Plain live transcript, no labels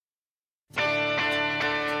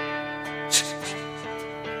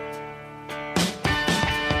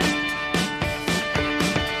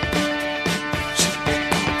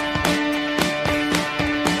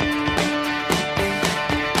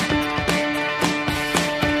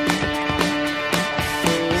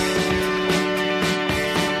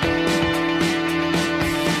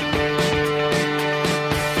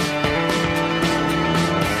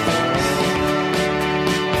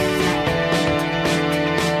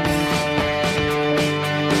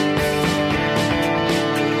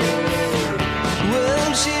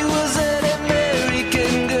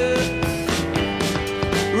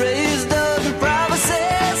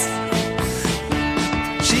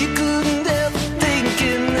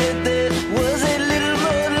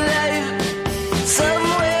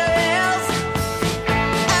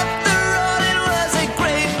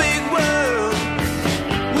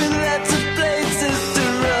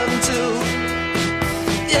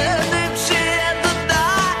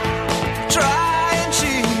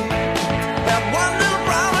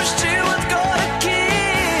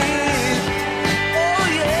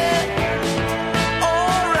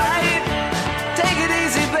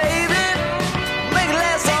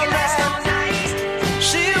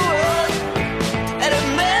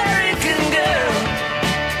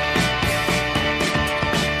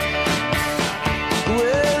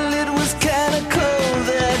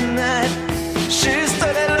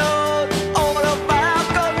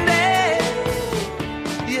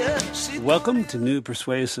Welcome to New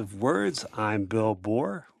Persuasive Words. I'm Bill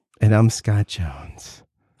Bohr. And I'm Scott Jones.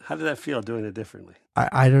 How did that feel doing it differently?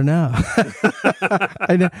 I don't know.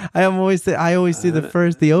 I know. I always do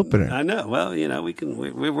the opener. I know. Well, we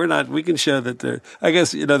can show that I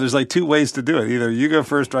guess, there's like two ways to do it. Either you go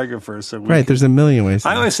first or I go first. So there's a million ways.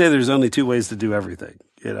 I always say there's only two ways to do everything.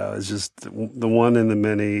 It's just the one and the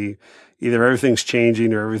many. Either everything's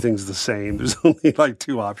changing or everything's the same. There's only like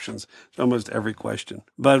two options for almost every question.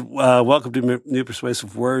 But welcome to New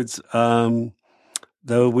Persuasive Words.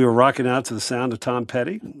 Though we were rocking out to the sound of Tom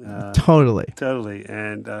Petty. Totally.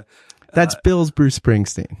 And that's Bill's Bruce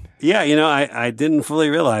Springsteen. Yeah, I didn't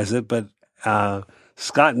fully realize it, but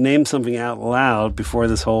Scott named something out loud before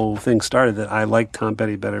this whole thing started that I like Tom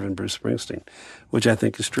Petty better than Bruce Springsteen, which I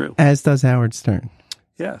think is true. As does Howard Stern.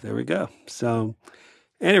 Yeah, there we go. So,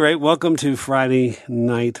 anyway, welcome to Friday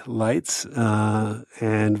Night Lights.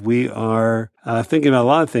 And we are thinking about a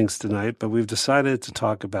lot of things tonight, but we've decided to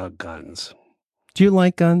talk about guns. Do you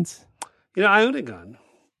like guns? I own a gun.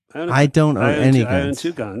 I don't own any guns. I own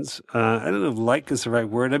two guns. I don't know if like is the right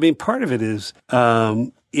word. I mean, part of it is,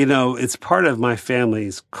 it's part of my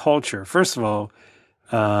family's culture. First of all,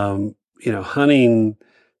 hunting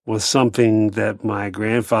was something that my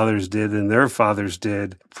grandfathers did and their fathers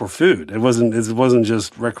did for food. It wasn't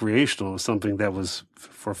just recreational. It was something that was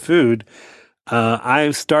for food.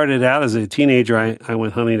 I started out as a teenager. I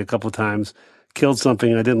went hunting a couple of times, killed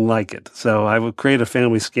something. I didn't like it. So I would create a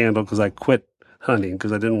family scandal because I quit hunting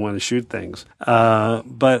because I didn't want to shoot things.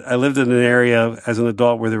 But I lived in an area as an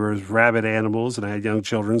adult where there was rabid animals and I had young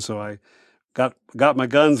children. So I got my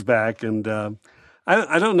guns back and,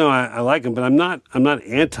 I don't know. I like them, but I'm not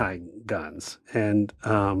anti-guns and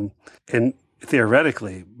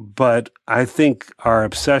theoretically, but I think our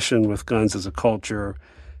obsession with guns as a culture,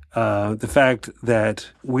 the fact that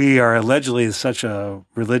we are allegedly such a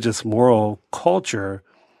religious, moral culture,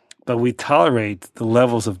 but we tolerate the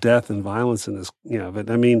levels of death and violence in this, but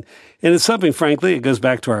I mean, and it's something, frankly, it goes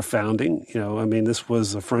back to our founding, this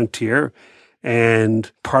was a frontier and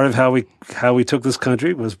part of how we took this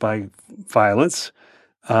country was by violence.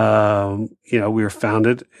 We were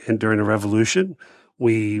founded during a revolution.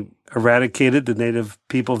 We eradicated the native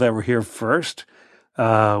people that were here first.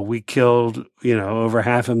 We killed, over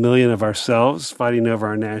 500,000 of ourselves fighting over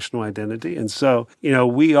our national identity. And so,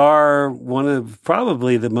 we are one of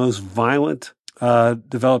probably the most violent,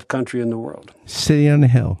 developed country in the world. City on the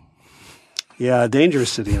hill. Yeah, a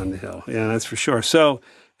dangerous city on the hill. Yeah, that's for sure. So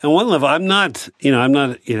on one level, I'm not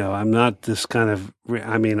this kind of,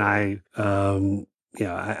 I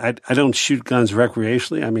don't shoot guns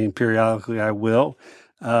recreationally. I mean, periodically I will.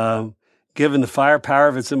 Given the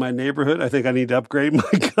firepower that's in my neighborhood, I think I need to upgrade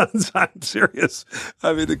my guns. I'm serious.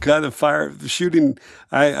 I mean, the kind of shooting,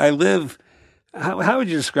 I live, how would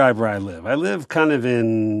you describe where I live? I live kind of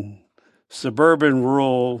in suburban,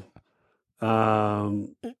 rural,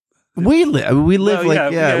 we live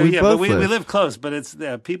close, but it's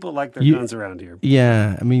people like their guns around here.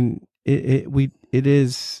 Yeah. I mean, we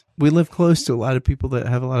live close to a lot of people that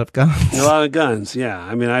have a lot of guns. A lot of guns, yeah.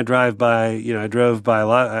 I mean, I drove by a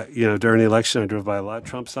lot, during the election, I drove by a lot of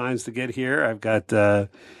Trump signs to get here. I've got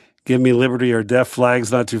Give Me Liberty or Death flags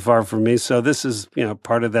not too far from me. So this is,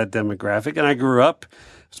 part of that demographic. And I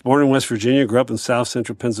was born in West Virginia, grew up in South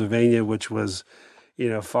Central Pennsylvania, which was,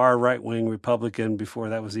 far right-wing Republican before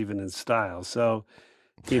that was even in style. So,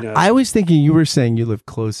 I was thinking you were saying you live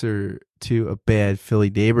closer to a bad Philly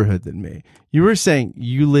neighborhood than me. You were saying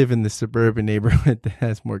you live in the suburban neighborhood that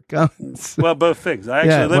has more guns. Well, both things. I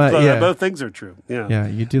actually live close. Yeah. Both things are true. Yeah, yeah,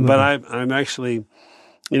 you do. But I'm actually,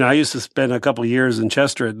 I used to spend a couple of years in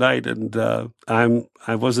Chester at night, and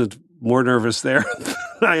I wasn't more nervous there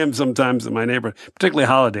than I am sometimes in my neighborhood, particularly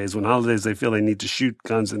holidays. When holidays they feel they need to shoot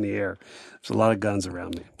guns in the air. There's a lot of guns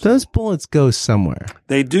around me. Those bullets go somewhere.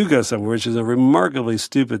 They do go somewhere, which is a remarkably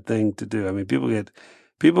stupid thing to do. I mean, people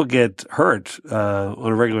get hurt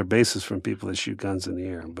on a regular basis from people that shoot guns in the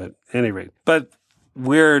air. But at any rate,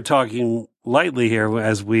 we're talking lightly here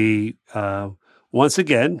as we once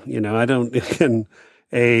again, I don't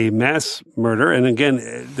a mass murder, and again,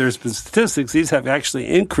 there's been statistics; these have actually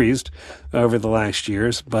increased over the last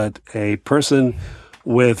years. But a person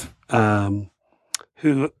with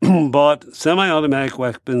who bought semi-automatic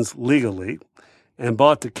weapons legally and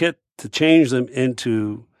bought the kit to change them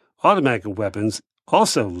into automatic weapons,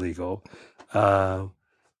 also legal,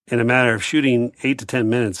 in a matter of shooting 8 to 10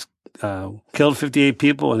 minutes, killed 58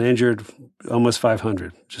 people and injured almost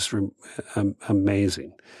 500. Just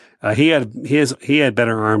amazing. He had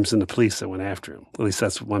better arms than the police that went after him. At least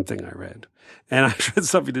that's one thing I read. And I read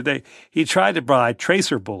something today. He tried to buy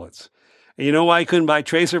tracer bullets. And you know why he couldn't buy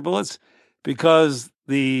tracer bullets? because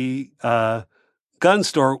the gun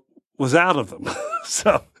store was out of them.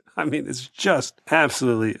 So, I mean, it's just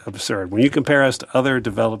absolutely absurd. When you compare us to other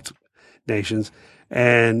developed nations,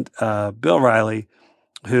 and Bill Riley,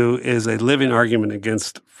 who is a living argument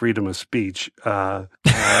against freedom of speech, was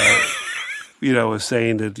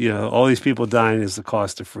saying that, all these people dying is the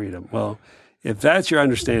cost of freedom. Well, if that's your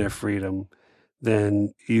understanding of freedom,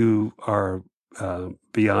 then you are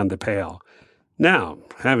beyond the pale. Now,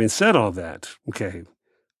 having said all that, okay,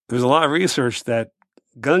 there's a lot of research that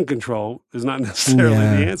gun control is not necessarily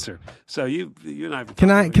the answer. So you and I have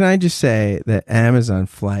can I just say that Amazon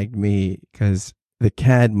flagged me because the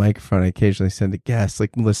CAD microphone I occasionally send to guests,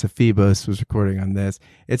 like Melissa Phoebos was recording on this.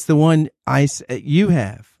 It's the one you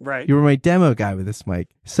have. Right. You were my demo guy with this mic.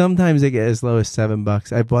 Sometimes they get as low as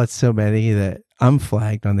 $7. I bought so many that I'm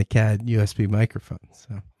flagged on the CAD USB microphone.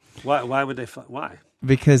 So why would they? Why?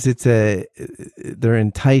 Because they're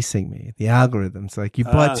enticing me. The algorithms, like you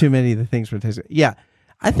bought too many of the things for enticing. Yeah,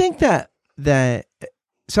 I think that.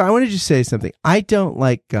 So I want to just say something. I don't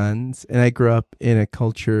like guns, and I grew up in a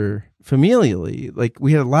culture familially, like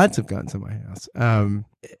we had lots of guns in my house.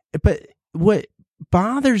 But what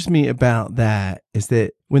bothers me about that is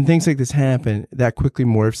that when things like this happen, that quickly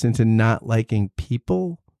morphs into not liking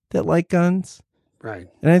people that like guns. Right.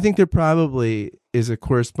 And I think there probably is a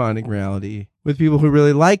corresponding reality with people who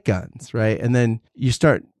really like guns, right? And then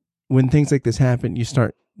when things like this happen, you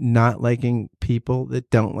start not liking people that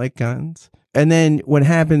don't like guns. And then what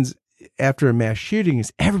happens after a mass shooting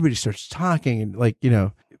is everybody starts talking and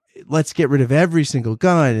let's get rid of every single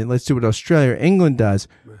gun and let's do what Australia or England does.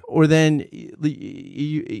 Or then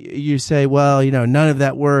you say, well, none of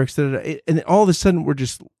that works. And then all of a sudden we're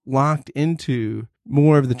just locked into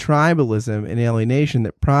more of the tribalism and alienation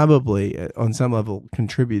that probably on some level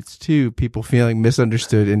contributes to people feeling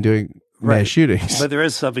misunderstood and doing mass shootings. But there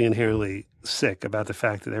is something inherently sick about the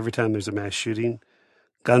fact that every time there's a mass shooting,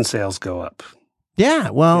 gun sales go up.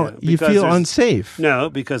 Yeah, well, you feel unsafe. No,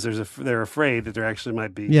 because they're afraid that there actually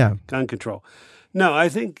might be gun control. No, I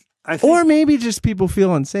think, or maybe just people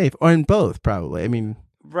feel unsafe, or in both, probably. I mean,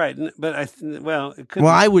 right, but it could.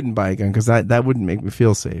 Well, I wouldn't buy a gun because that wouldn't make me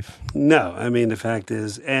feel safe. No, I mean the fact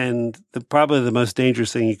is, and probably the most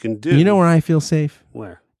dangerous thing you can do. You know where I feel safe?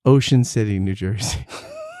 Where? Ocean City, New Jersey.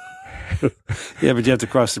 Yeah, but you have to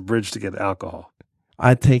cross the bridge to get alcohol.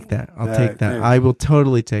 I'd take that. I'll take that. I will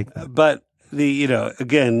totally take that. But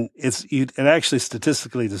again, it actually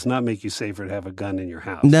statistically does not make you safer to have a gun in your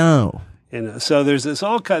house. No. And so there's a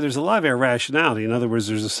lot of irrationality. In other words,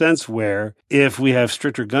 there's a sense where if we have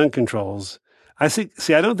stricter gun controls, I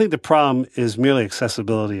don't think the problem is merely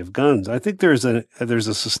accessibility of guns. I think there's a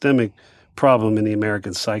systemic problem in the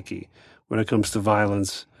American psyche when it comes to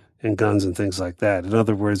violence and guns and things like that. In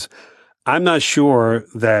other words, I'm not sure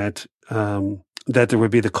that there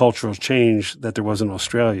would be the cultural change that there was in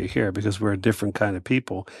Australia here because we're a different kind of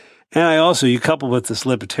people. And you couple with this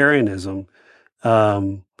libertarianism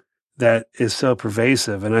that is so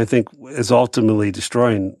pervasive and I think is ultimately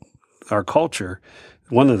destroying our culture.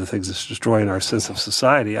 One of the things that's destroying our sense of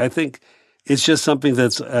society. I think it's just something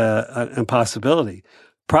that's an impossibility.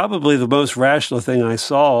 Probably the most rational thing I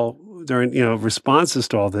saw during responses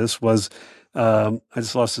to all this was I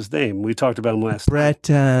just lost his name. We talked about him last Brett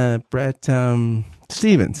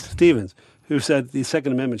Stevens, who said the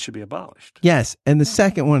Second Amendment should be abolished. Yes, and the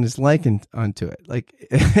second one is likened onto it. Like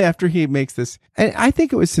after he makes this, and I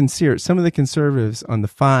think it was sincere. Some of the conservatives on the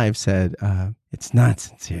Five said it's not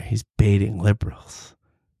sincere. He's baiting liberals.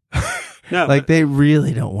 No, they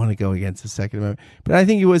really don't want to go against the Second Amendment. But I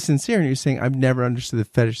think he was sincere, and he was saying, I've never understood the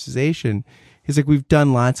fetishization. He's like, we've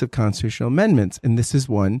done lots of constitutional amendments, and this is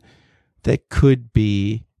one that could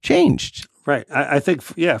be changed. Right. I think,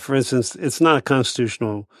 for instance, it's not a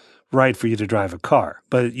constitutional right for you to drive a car,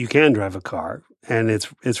 but you can drive a car, and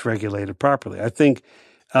it's regulated properly. I think,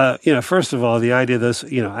 first of all, the idea of this,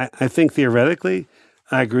 I think theoretically,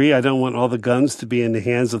 I agree. I don't want all the guns to be in the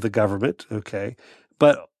hands of the government, okay?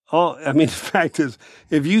 But the fact is,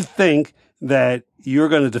 if you think that you're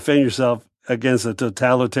going to defend yourself against a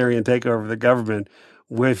totalitarian takeover of the government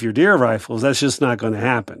with your deer rifles, that's just not going to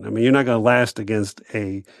happen. I mean, you're not going to last against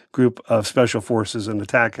a group of special forces and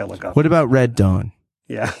attack helicopters. What about Red Dawn?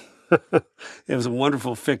 Yeah. It was a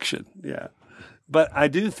wonderful fiction. Yeah. But I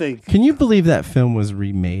do think... Can you believe that film was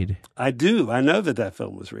remade? I do. I know that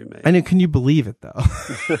film was remade. I know. Can you believe it, though?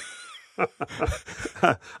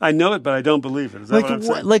 I know it, but I don't believe it. Is that what I'm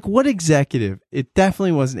saying? What executive? It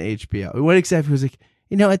definitely wasn't HBO. What executive was like,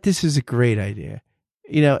 this is a great idea.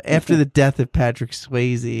 After the death of Patrick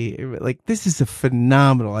Swayze, this is a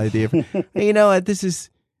phenomenal idea. This is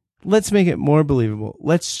let's make it more believable.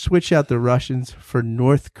 Let's switch out the Russians for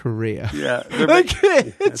North Korea. Yeah,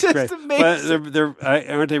 It's just great. amazing. But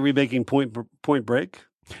aren't they remaking Point Break?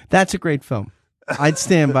 That's a great film. I'd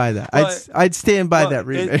stand by that. Well, I'd stand by that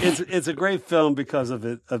remake. It's a great film because of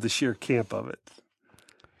the sheer camp of it.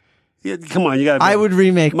 Yeah, come on, you got. I would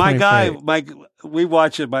remake my Point guy. Break. We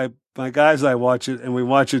watch it. My guys and I watch it, and we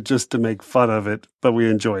watch it just to make fun of it, but we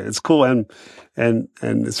enjoy it. It's cool and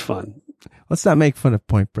it's fun. Let's not make fun of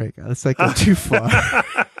Point Break. Let's not go too far.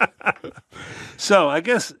 So I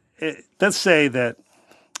guess let's say that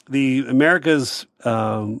the Americas.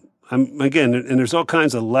 Again, and there's all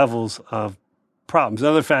kinds of levels of problems.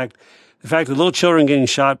 Another fact, the fact that little children getting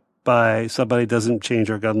shot by somebody doesn't change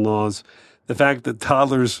our gun laws. The fact that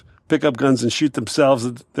toddlers pick up guns and shoot themselves,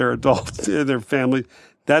 their adults, their family,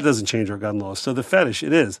 that doesn't change our gun laws. So the fetish,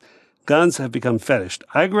 it is. Guns have become fetished.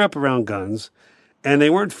 I grew up around guns, and they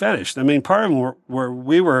weren't fetished. I mean, part of them were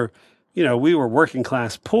we were working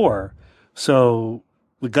class poor, so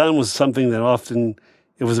the gun was something that often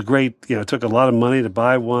it was a great, it took a lot of money to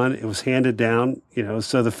buy one. It was handed down,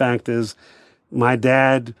 So the fact is, my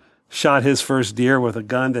dad shot his first deer with a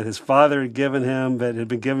gun that his father had given him, that had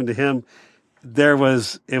been given to him. It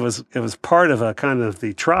was part of a kind of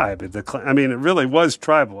the tribe. It really was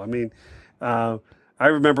tribal. I mean, I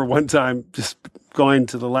remember one time just going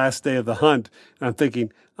to the last day of the hunt, and I'm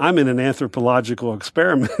thinking, I'm in an anthropological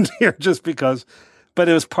experiment here just because, but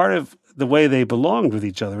it was part of the way they belonged with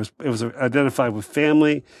each other. It was identified with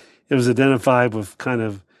family. It was identified with kind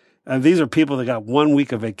of, these are people that got 1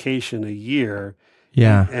 week of vacation a year.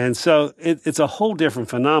 Yeah. And so it's a whole different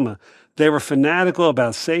phenomena. They were fanatical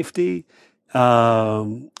about safety. There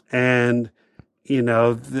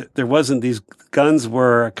wasn't, these guns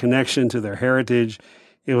were a connection to their heritage.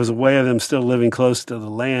 It was a way of them still living close to the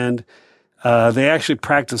land. They actually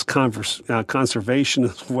practiced conservation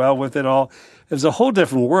as well with it all. It was a whole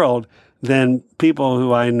different world than people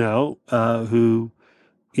who I know, guns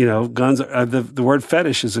are, the word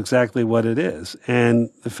fetish is exactly what it is. And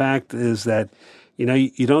the fact is that,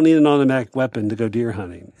 you don't need an automatic weapon to go deer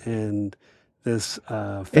hunting. And this,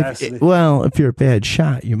 if you're a bad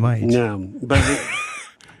shot, you might. No, but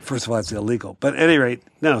first of all, it's illegal. But at any rate,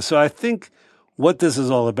 no. So I think what this is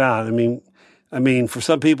all about, I mean, for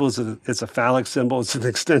some people, it's a phallic symbol. It's an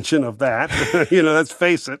extension of that. Let's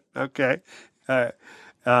face it. Okay.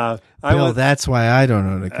 That's why I don't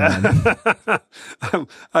own a gun.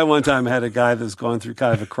 I one time had a guy that was going through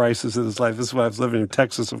kind of a crisis in his life. This is when I was living in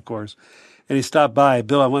Texas, of course. And he stopped by.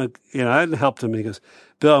 Bill, I hadn't helped him. He goes,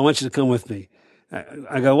 Bill, I want you to come with me.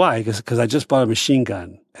 I go, why? He goes, because I just bought a machine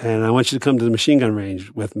gun and I want you to come to the machine gun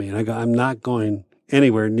range with me. And I go, I'm not going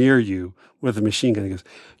anywhere near you with a machine gun. He goes,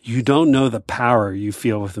 you don't know the power you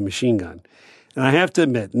feel with a machine gun. And I have to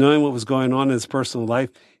admit, knowing what was going on in his personal life,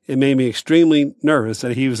 it made me extremely nervous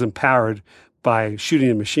that he was empowered by shooting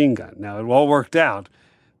a machine gun. Now, it all worked out,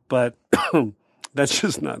 but that's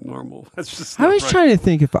just not normal. That's just not I was right. trying to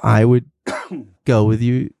think if I would go with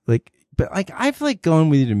you, I've gone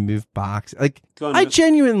with you to move box. I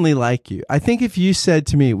genuinely like you. I think if you said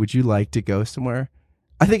to me, would you like to go somewhere?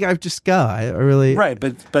 I think I'd just go. I really. Right.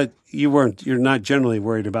 But you're not generally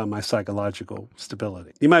worried about my psychological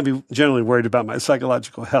stability. You might be generally worried about my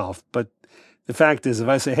psychological health, but the fact is, if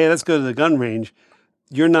I say, hey, let's go to the gun range,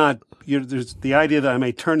 there's the idea that I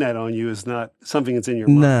may turn that on you is not something that's in your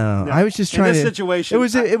mind. No, I was just trying in this to. Situation,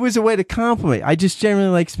 it was a way to compliment. I just generally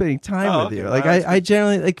like spending time with you. I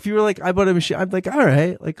generally if you were I bought a machine, I'm like, all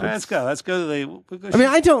right, let's go. Let's go to the. We'll go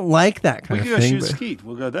I don't like that kind of thing. We can go shoot skeet.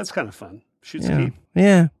 We'll go. That's kind of fun. Shoot skeet.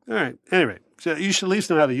 Yeah. All right. Anyway, so you should at least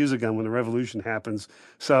know how to use a gun when the revolution happens,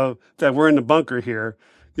 so that we're in the bunker here.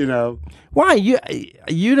 Why you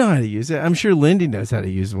know how to use it? I'm sure Lindy knows how to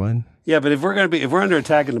use one. Yeah, but if we're under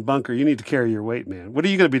attack in the bunker, you need to carry your weight, man. What are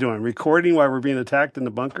you going to be doing? Recording while we're being attacked in the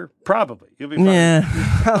bunker? Probably. You'll be fine.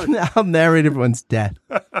 Yeah, I'll narrate everyone's death.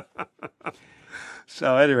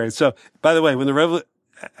 So anyway, by the way, when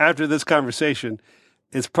after this conversation,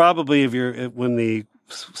 it's probably when the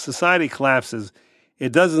society collapses,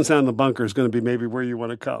 it doesn't sound the bunker is going to be maybe where you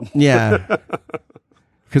want to come. Yeah.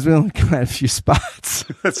 Because we only got a few spots.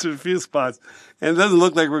 That's a few spots. And it doesn't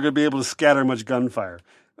look like we're going to be able to scatter much gunfire.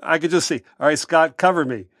 I could just see, all right, Scott, cover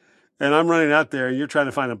me. And I'm running out there and you're trying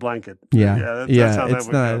to find a blanket. Yeah. That's how that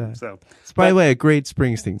would go. So, it's, by the way, a great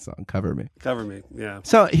Springsteen song, Cover Me. Cover Me, yeah.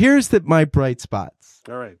 So here's my bright spots.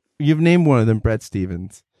 All right. You've named one of them, Bret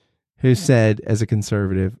Stephens, who said, as a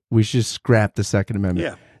conservative, we should just scrap the Second Amendment.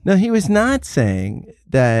 Yeah. Now, he was not saying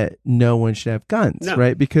that no one should have guns,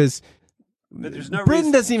 right? Because But there's no Britain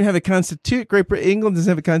reason. doesn't even have a constitution. England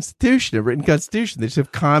doesn't have a constitution, a written constitution. They just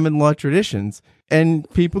have common law traditions, and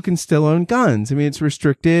people can still own guns. I mean, it's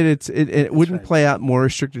restricted. It wouldn't right. play out more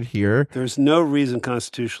restricted here. There's no reason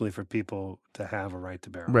constitutionally for people to have a right to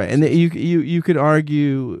bear arms. Right, and you could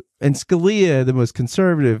argue, and Scalia, the most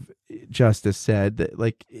conservative justice, said that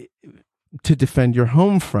like to defend your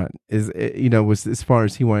home front was as far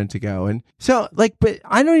as he wanted to go, and so but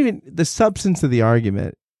I don't even the substance of the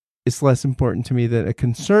argument is less important to me than a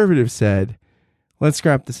conservative said, let's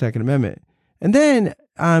scrap the Second Amendment, and then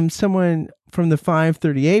someone from the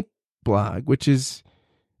 538 blog, which is.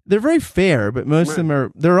 They're very fair, but most of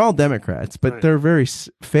them they're all Democrats, but they're very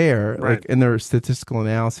fair like in their statistical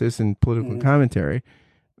analysis and political commentary.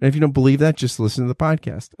 And if you don't believe that, just listen to the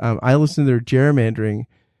podcast. I listened to their gerrymandering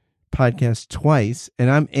podcast twice, and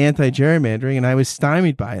I'm anti-gerrymandering, and I was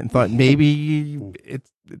stymied by it and thought maybe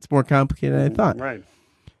it's more complicated than I thought. Right.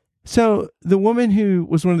 So the woman who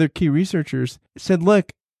was one of their key researchers said,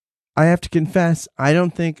 look, I have to confess, I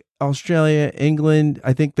don't think Australia, England,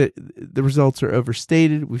 I think that the results are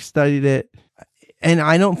overstated. We've studied it, and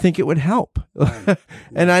I don't think it would help.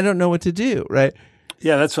 And I don't know what to do, right?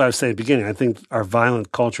 Yeah, that's what I was saying at the beginning. I think our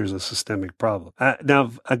violent culture is a systemic problem.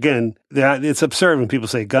 Now, again, it's absurd when people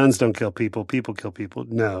say guns don't kill people kill people.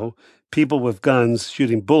 No, people with guns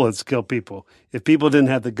shooting bullets kill people. If people didn't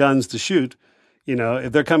have the guns to shoot,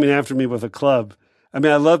 if they're coming after me with a club, I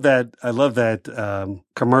mean, I love that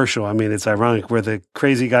commercial. I mean, it's ironic where the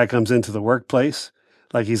crazy guy comes into the workplace,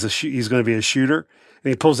 like he's going to be a shooter, and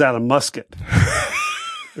he pulls out a musket.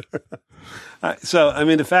 So, I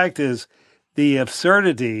mean, the fact is, the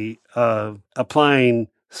absurdity of applying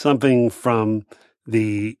something from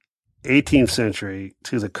the 18th century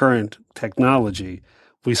to the current technology,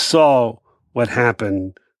 we saw what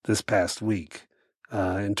happened this past week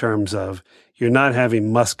in terms of you're not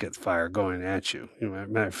having musket fire going at you.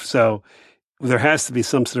 So there has to be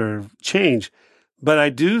some sort of change. But I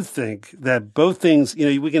do think that both things,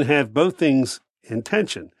 we can have both things in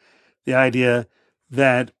tension. The idea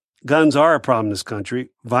that guns are a problem in this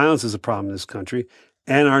country, violence is a problem in this country,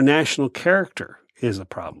 and our national character is a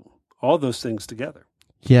problem. All those things together.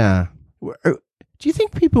 Yeah. Do you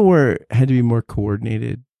think people had to be more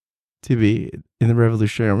coordinated to be in the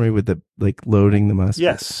Revolutionary Army with the loading the musket?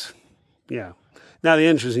 Yes. Yeah. Now the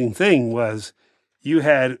interesting thing was you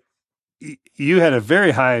had a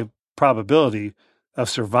very high probability of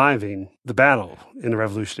surviving the battle in the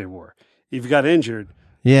Revolutionary War. If you got injured,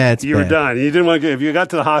 you were done. You didn't want to if you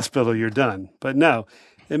got to the hospital, you're done. But no,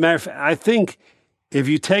 as a matter of fact, I think if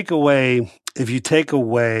you take away, it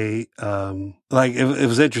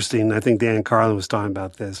was interesting. I think Dan Carlin was talking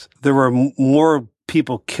about this. There were more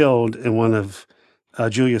people killed in one of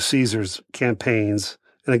Julius Caesar's campaigns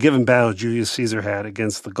in a given battle Julius Caesar had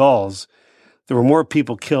against the Gauls. There were more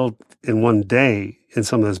people killed in one day in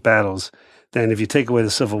some of those battles than if you take away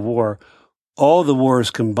the Civil War. All the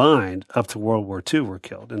wars combined up to World War II were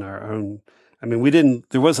killed in our own. I mean,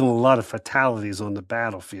 there wasn't a lot of fatalities on the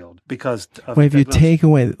battlefield because of if you take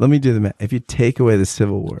away, let me do the math. If you take away the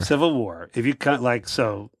Civil War, if you cut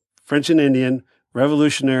French and Indian,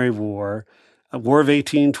 Revolutionary War, War of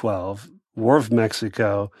 1812, War of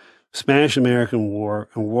Mexico, Spanish-American War,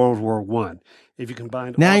 and World War I. If you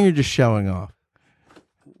combine you're just showing off.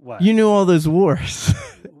 What? You knew all those wars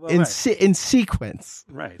in sequence.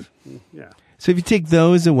 Right. Yeah. So if you take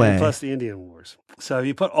those away. And plus the Indian Wars. So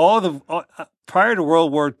you put prior to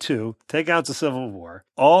World War II, take out the Civil War,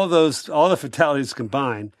 all the fatalities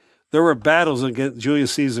combined, there were battles against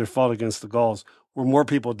Julius Caesar fought against the Gauls where more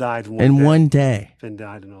people died in one day than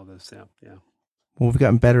died in all this. Yeah. Well, we've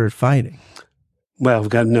gotten better at fighting. Well, we've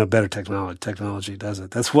got better technology. Technology does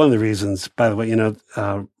it. That's one of the reasons, by the way,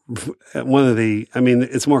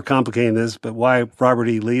 it's more complicated than this, but why Robert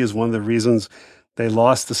E. Lee is one of the reasons they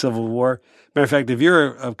lost the Civil War. Matter of fact, if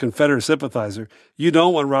you're a Confederate sympathizer, you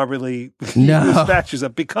don't want Robert Lee statues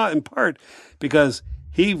up in part because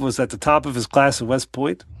he was at the top of his class at West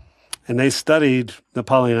Point, and they studied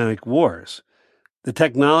Napoleonic Wars. The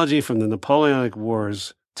technology from the Napoleonic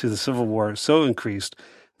Wars to the Civil War so increased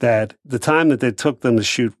that the time that they took them to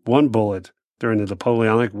shoot one bullet during the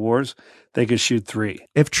Napoleonic Wars, they could shoot 3.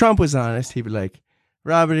 If Trump was honest, he'd be like,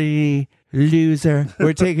 Robert E., loser,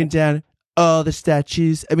 we're taking down all the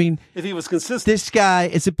statues. I mean, if he was consistent, this guy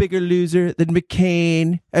is a bigger loser than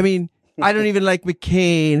McCain. I mean, I don't even like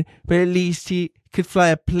McCain, but at least he could fly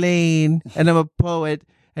a plane, and I'm a poet,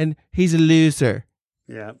 and he's a loser.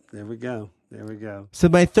 Yeah, there we go. So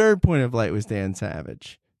my third point of light was Dan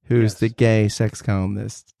Savage, who's the gay sex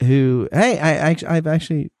columnist. Who, hey, I've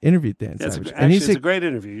actually interviewed Dan Savage, and it's a great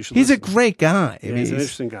interview. You should he's listen. a great guy. Yeah, he's an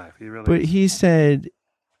interesting guy. He really. But is. he said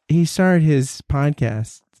he started his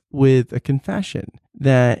podcast with a confession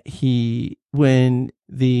that when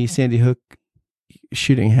the Sandy Hook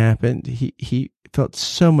shooting happened, he felt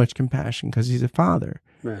so much compassion because he's a father.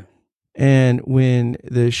 Right. And when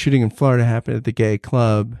the shooting in Florida happened at the gay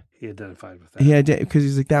club, he identified with that. Because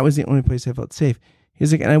he's like, that was the only place I felt safe.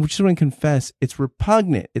 He's like, and I just want to confess, it's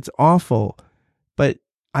repugnant, it's awful, but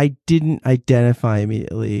I didn't identify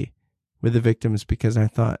immediately with the victims because I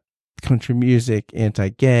thought country music,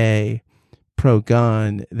 anti-gay,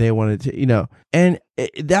 pro-gun, they wanted to, and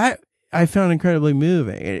that I found incredibly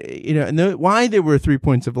moving, and why there were 3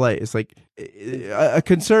 points of light is like a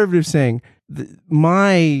conservative saying,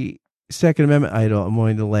 my Second Amendment idol, I'm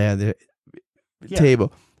willing to lay on the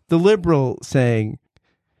table. The liberal saying,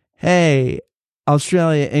 hey,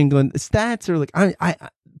 Australia, England, the stats are like,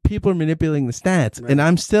 people are manipulating the stats, and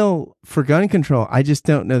I'm still for gun control. I just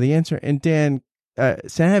don't know the answer. And Dan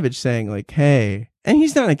Savage saying like, hey, and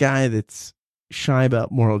he's not a guy that's shy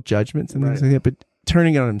about moral judgments and things like that, but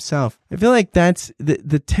turning it on himself. I feel like that's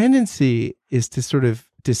the tendency is to sort of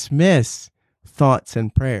dismiss thoughts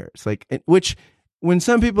and prayers, like, which when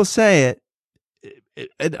some people say it,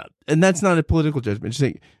 and that's not a political judgment, just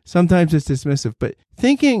like, sometimes it's dismissive, but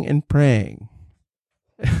thinking and praying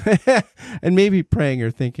and maybe praying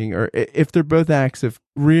or thinking, or if they're both acts of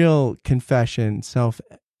real confession,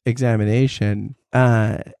 self-examination,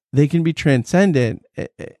 they can be transcendent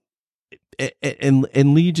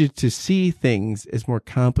and lead you to see things as more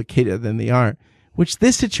complicated than they are, which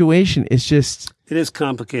this situation is just... It is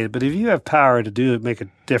complicated, but if you have power to make a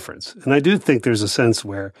difference, and I do think there's a sense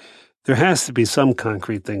where there has to be some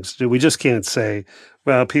concrete things to do. We just can't say,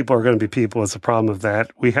 well, people are going to be people. It's a problem of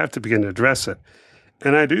that. We have to begin to address it.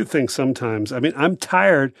 And I do think sometimes, I'm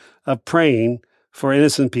tired of praying for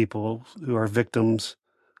innocent people who are victims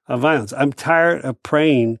of violence. I'm tired of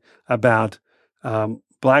praying about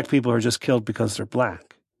black people who are just killed because they're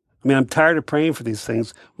black. I'm tired of praying for these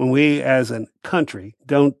things when we as a country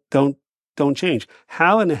don't change.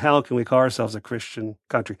 How in the hell can we call ourselves a Christian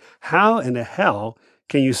country? How in the hell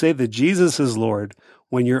can you say that Jesus is Lord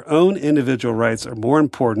when your own individual rights are more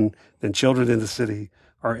important than children in the city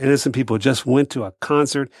or innocent people who just went to a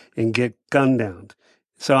concert and get gunned down?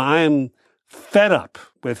 So I am fed up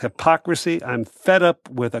with hypocrisy. I'm fed up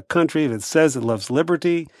with a country that says it loves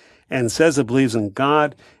liberty and says it believes in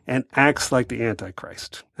God and acts like the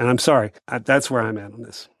Antichrist. And I'm sorry, that's where I'm at on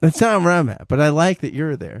this. That's not where I'm at, but I like that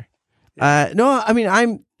you're there. No,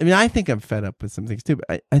 I think I'm fed up with some things too,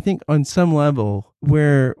 but I think on some level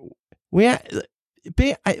where we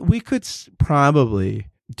could probably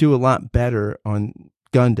do a lot better on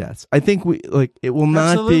gun deaths. I think it will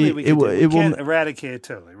not Absolutely, be, we can't eradicate it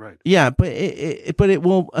totally, right? Yeah, but it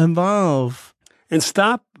will involve. And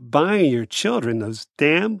stop buying your children those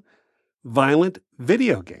damn violent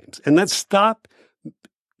video games. And let's stop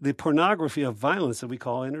the pornography of violence that we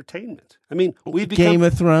call entertainment. We've become Game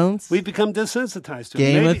of Thrones. We've become desensitized to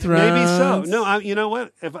Game it. of Thrones. Maybe so. No, you know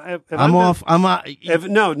what? If I'm off. If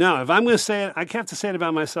I'm going to say it, I have to say it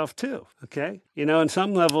about myself too. Okay, in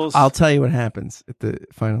some levels, I'll tell you what happens at the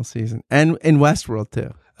final season, and in Westworld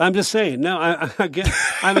too. I'm just saying. No,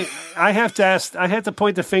 I have to ask. I have to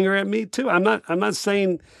point the finger at me too. I'm not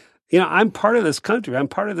saying. I'm part of this country. I'm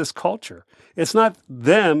part of this culture. It's not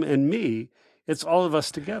them and me. It's all of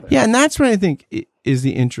us together. Yeah, and that's what I think is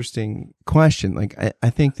the interesting question. Like, I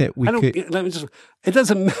think that it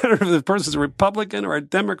doesn't matter if the person's a Republican or a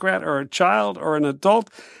Democrat or a child or an adult.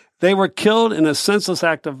 They were killed in a senseless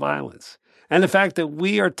act of violence. And the fact that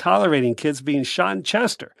we are tolerating kids being shot in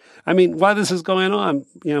Chester. While this is going on,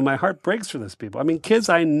 my heart breaks for those people. Kids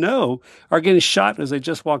I know are getting shot as they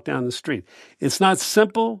just walk down the street. It's not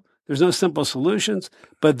simple. There's no simple solutions,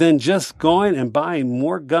 but then just going and buying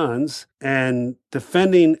more guns and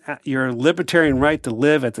defending your libertarian right to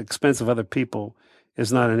live at the expense of other people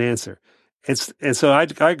is not an answer. And so I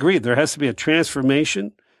agree. There has to be a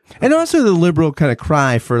transformation. And also the liberal kind of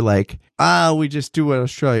cry for like, we just do what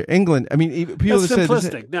Australia, England. People That's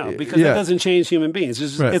simplistic. No, because it doesn't change human beings.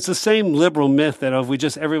 It's the same liberal myth that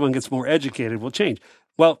if everyone gets more educated, we'll change.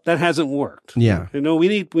 Well, that hasn't worked. Yeah. We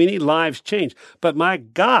need lives changed. But my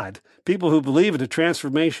God, people who believe in the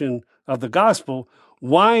transformation of the gospel,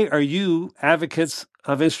 why are you advocates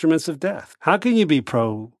of instruments of death? How can you be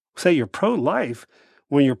you're pro-life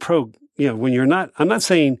when you're when you're not, I'm not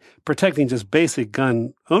saying protecting just basic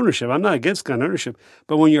gun ownership. I'm not against gun ownership,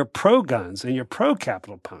 but when you're pro-guns and you're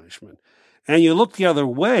pro-capital punishment and you look the other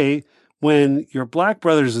way when your black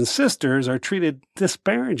brothers and sisters are treated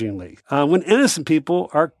disparagingly, when innocent people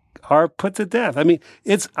are put to death. I mean,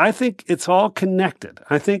 I think it's all connected.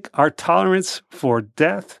 I think our tolerance for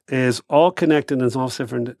death is all connected and all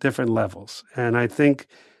different levels. And I think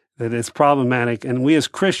that it's problematic. And we as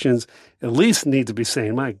Christians at least need to be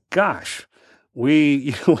saying, my gosh,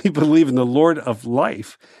 we believe in the Lord of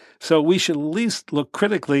life. So we should at least look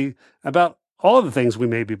critically about all the things we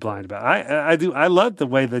may be blind about. I love the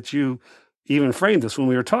way that you even framed this when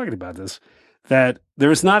we were talking about this, that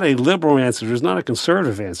there is not a liberal answer, there's not a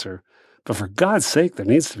conservative answer, but for God's sake, there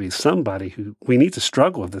needs to be somebody who, we need to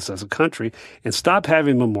struggle with this as a country and stop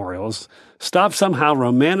having memorials, stop somehow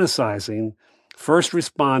romanticizing first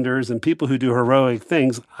responders and people who do heroic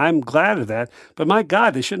things. I'm glad of that, but my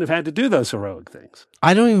God, they shouldn't have had to do those heroic things.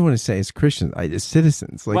 I don't even want to say as Christians, as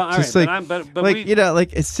citizens, like well, just right, like, but like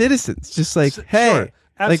like as citizens, just like, hey, sure.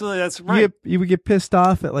 Absolutely, like, that's right. You would get pissed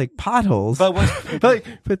off at like potholes,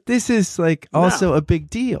 but this is like also a big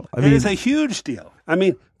deal. I mean, it's a huge deal. I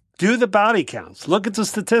mean, do the body counts, look at the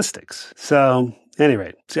statistics. So,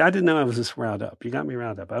 anyway, see, I didn't know I was this riled up. You got me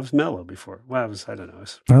riled up. I was mellow before. Well, I don't know.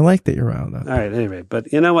 I like that you're riled up. All right, anyway,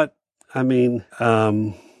 but you know what? I mean,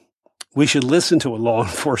 we should listen to what law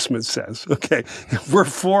enforcement says. Okay, if we're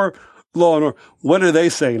for law and order, what are they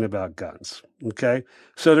saying about guns? Okay,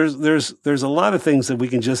 so there's a lot of things that we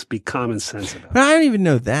can just be common sense about. But I don't even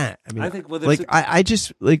know that. I mean, I think I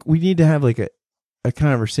just like we need to have like a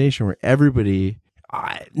conversation where everybody.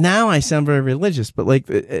 Now I sound very religious, but like,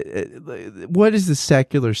 what is the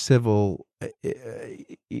secular civil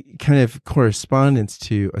kind of correspondence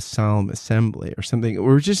to a solemn assembly or something?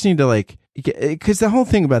 We just need to like, because the whole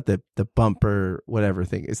thing about the bumper whatever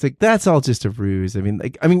thing, it's like that's all just a ruse. I mean,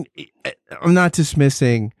 I'm not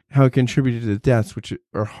dismissing how it contributed to the deaths, which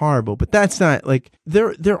are horrible, but that's not like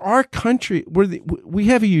there are countries where we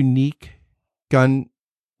have a unique gun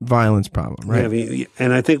violence problem, right? Yeah,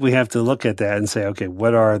 and I think we have to look at that and say, okay,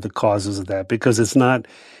 what are the causes of that? Because it's not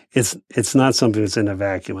something that's in a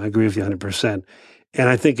vacuum. I agree with you 100%. And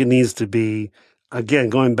I think it needs to be, again,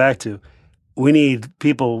 going back to, we need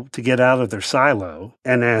people to get out of their silo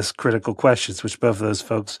and ask critical questions, which both of those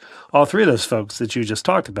folks, all three of those folks that you just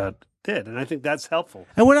talked about did. And I think that's helpful.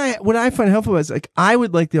 And what I find helpful is like, I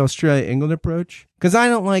would like the Australia-England approach because I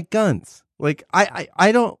don't like guns. Like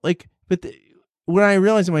I don't like, but what I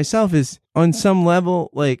realize in myself is on some level,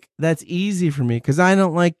 like that's easy for me because I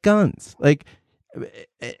don't like guns. Like,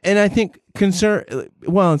 and I think it's not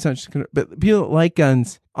just but people that like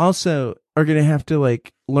guns also are going to have to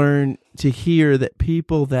like learn to hear that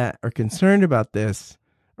people that are concerned about this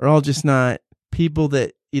are all just not people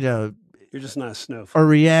that, you're just not a snowflake. Or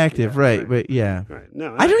reactive, right? But yeah. Right.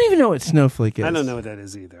 No, I don't even know what snowflake is. I don't know what that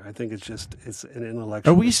is either. I think it's an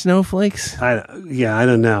intellectual. Are we snowflakes? I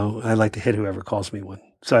don't know. I like to hit whoever calls me one.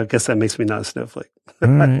 So I guess that makes me not a snowflake. All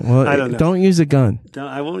right. Well, I don't know. Don't use a gun.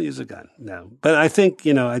 I won't use a gun. No. But I think,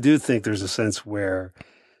 I do think there's a sense where,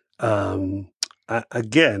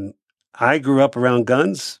 again, I grew up around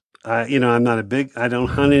guns. I don't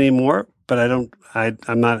hunt anymore, but I don't have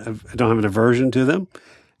an aversion to them.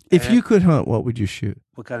 If you could hunt, what would you shoot?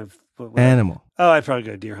 What kind of animal? I'd probably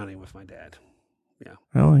go deer hunting with my dad. Yeah.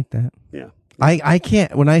 I like that. Yeah. I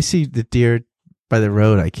can't, when I see the deer by the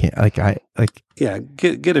road, I can't, Yeah.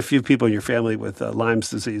 Get a few people in your family with Lyme's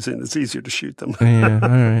disease and it's easier to shoot them. Yeah. All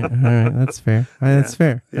right. That's fair. That's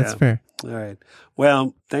fair. That's fair. All right.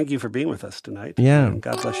 Well, thank you for being with us tonight. Yeah. And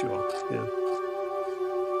God bless you all. Yeah.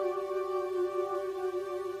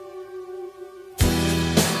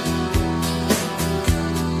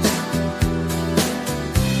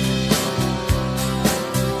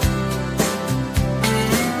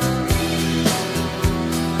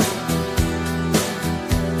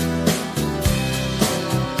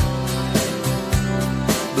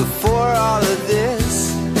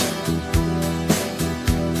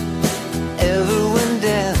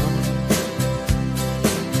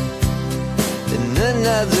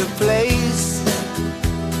 Another place,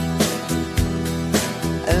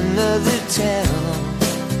 another town.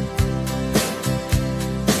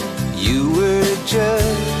 You were a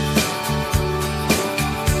judge,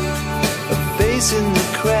 a face in the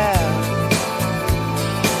crowd.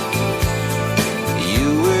 You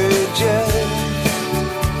were a judge,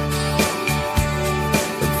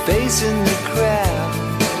 a face in the crowd.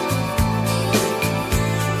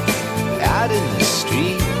 Out in the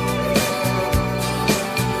street,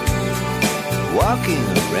 walking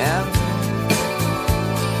around,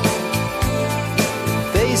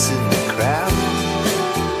 facing the crowd.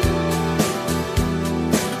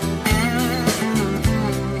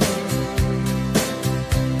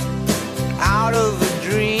 Out of a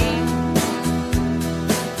dream,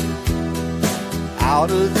 out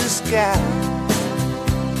of the sky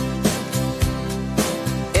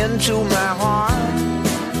into my heart,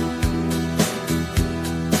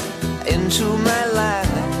 into my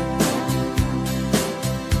life,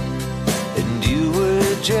 and you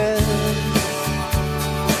were just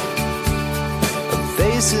a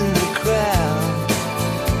face in the crowd.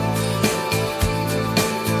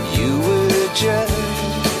 You were just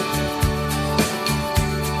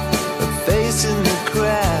a face in the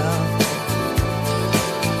crowd,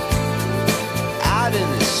 out in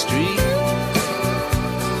the street,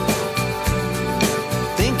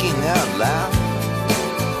 thinking out loud,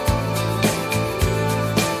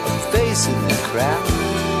 a face in the crowd.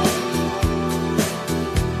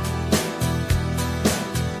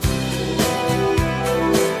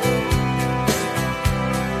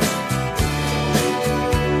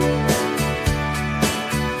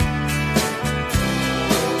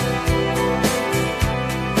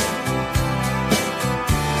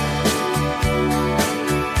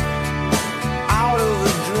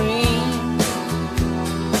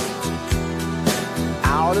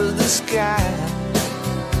 Sky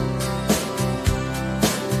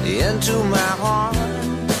into my heart,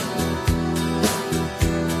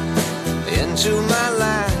 into my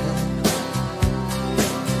life,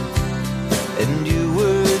 and you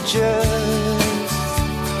were just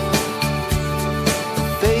a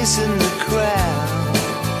face in the crowd.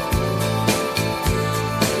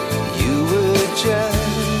 You were just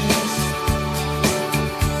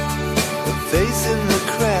a face in the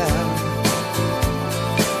crowd,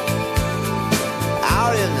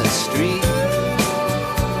 out in the street,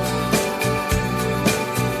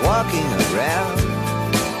 walking around,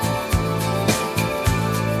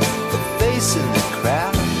 a face in the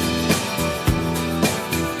crowd.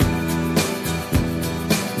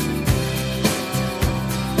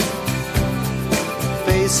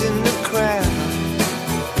 Face in the crowd.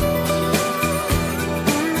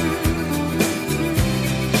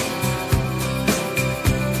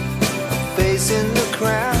 A face in the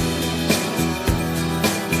crowd.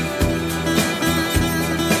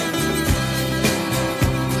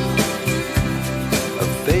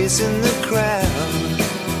 Face in the crowd.